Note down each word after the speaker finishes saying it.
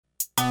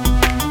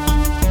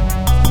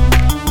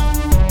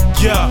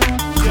Yeah,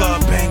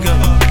 club banger.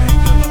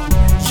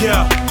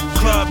 Yeah,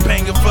 club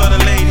banger for the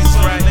ladies,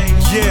 right?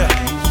 Yeah,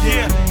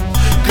 yeah.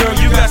 Girl,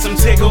 you got some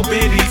tickle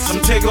bitties,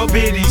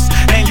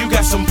 and you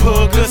got some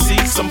Pud Gussy,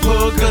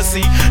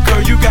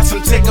 Girl, you got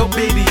some tickle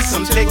bitties,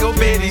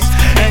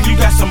 and you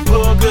got some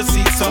Pud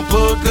Gussy,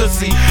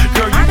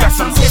 Girl, you got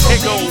some tickle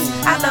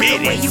bitties. I love the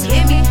way you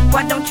hit me.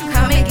 Why don't you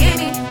come and get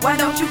me? Why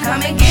don't you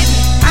come and get me?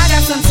 I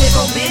got some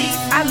tickle bitties.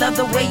 I love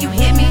the way you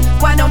hit me.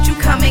 Why don't you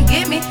come and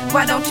get me?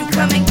 Why don't you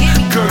come and get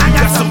me? Girl, you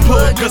got some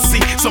Pud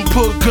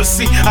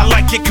Gussy, I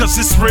like it cause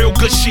it's real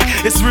gushy,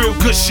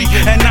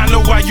 and I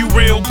know why you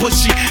real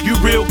pushy,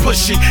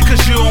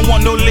 cause you don't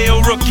want no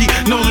little rookie,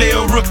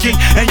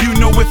 and you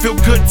know it feel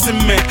good to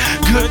me,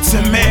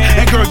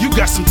 and girl, you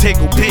got some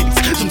tickle bitties,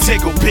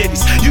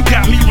 you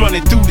got me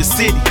running through the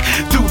city,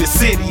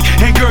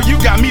 and girl, you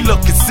got me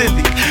looking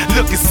silly,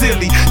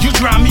 you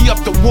drive me up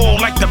the wall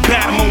like the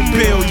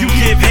Batmobile, you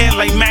give head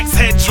like Max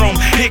Headroom,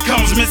 here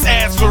comes Miss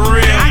Ass for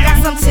real. I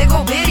got some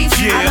tickle bitties,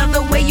 I love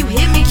the way you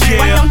hit me,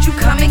 why don't you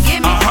come and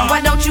get me,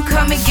 why don't you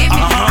come and get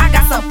me, I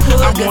got some Pud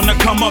Gussy. I wanna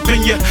come up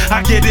in ya,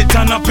 I get it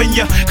done up in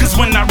ya, cause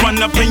when I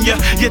run up in ya,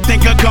 you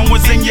think a gun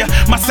was in ya,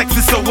 my sex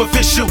is so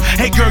official,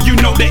 hey girl, you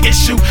know the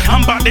issue,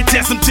 I'm about to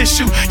tear some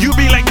tissue, you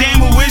be like damn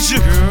who is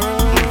you?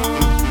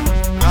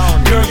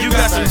 Girl, you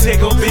got some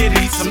tickle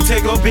bitties,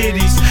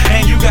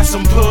 and you got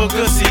some Pud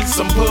Gussy,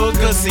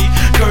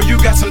 Girl, you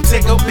got some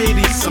tickle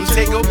bitties,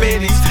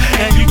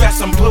 and you got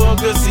some Pud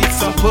Gussy,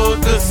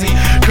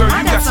 Girl,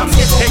 you got some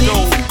tickle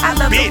bitties. I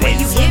love the way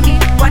you hit me.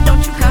 Why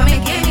don't you come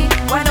and get me?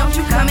 Why don't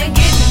you come and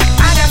get me?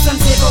 I got some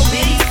tickle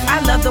bitties. I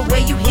love the way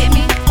you hit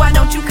me. Why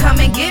don't you come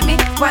and get me?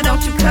 Why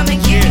don't you come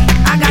and get me?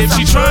 I got if some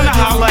she tryna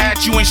holler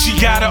at you and she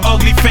got an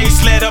ugly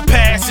face, let her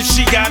pass. If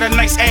she got a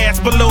nice ass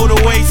below the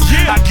waist,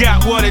 I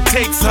got what it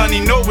takes,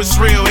 honey. Know it's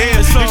real here.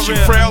 If she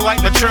frail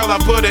like the trail, I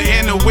put her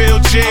in a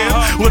wheelchair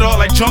with all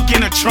that junk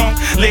in the trunk.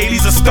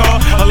 Ladies a star,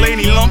 her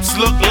lady lumps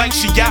look like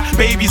she got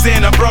babies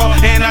in a bra,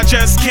 and I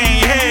just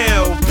can't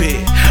help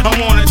it. I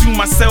wanna do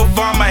myself,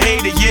 I'm a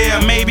hater,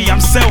 yeah. Maybe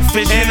I'm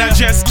selfish, and I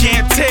just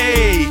can't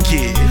take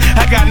it.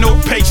 I got no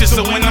patience,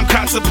 so when I'm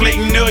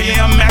contemplating,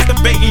 yeah, I'm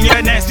masturbating.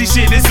 Yeah, nasty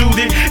shit is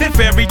soothing. If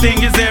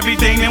everything is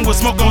everything, then we'll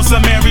smoke on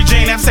some Mary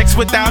Jane. Have sex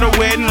without a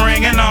wedding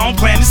ring, and I don't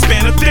plan to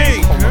spend a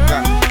thing. Oh my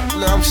God.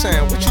 I'm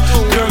saying, what you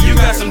doing? Girl, you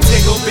got some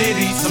tickle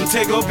bitties,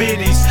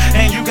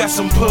 and you got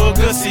some Pud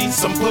Gussy,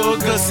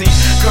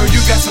 Girl, you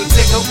got some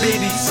tickle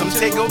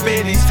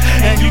bitties,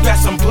 and you got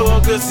some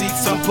Pud Gussy,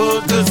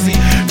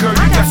 Girl,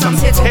 you got some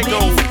tickle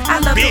bitties. I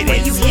love the way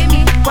you hit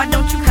me. Why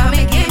don't you come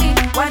and get me?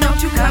 Why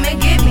don't you come and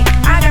get me?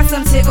 I got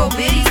some tickle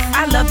bitties.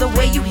 I love the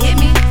way you hit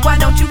me. Why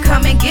don't you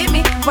come and get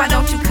me? Why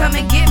don't you come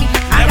and get me?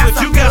 Now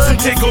if you got some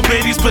tickle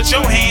bitties, put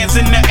your hands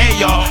in the air,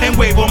 y'all, and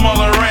wave them all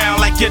around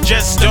like you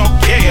just don't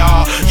care,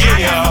 y'all. I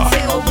got some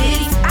tickle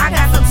bitties. I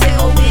got some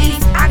tickle bitties.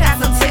 I got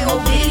some tickle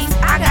bitties.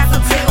 I got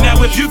some tickle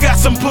Now if you got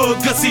some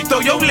Pud Gussy, throw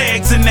your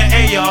legs in the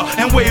air, y'all,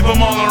 and wave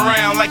them all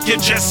around like you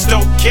just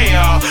don't care,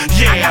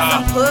 yeah. I got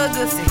some Pud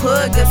Gussy.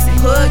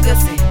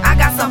 I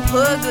got some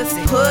Pud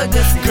Gussy.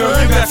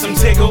 Girl, you got some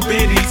tickle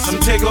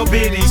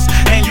bitties,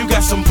 and you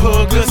got some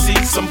Pud Gussy,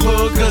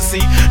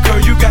 Girl,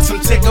 you got some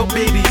tickle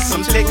bitties,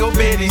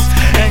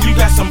 and you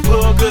got some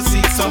Pud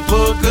Gussy,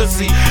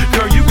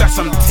 Girl, you got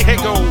some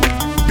tickle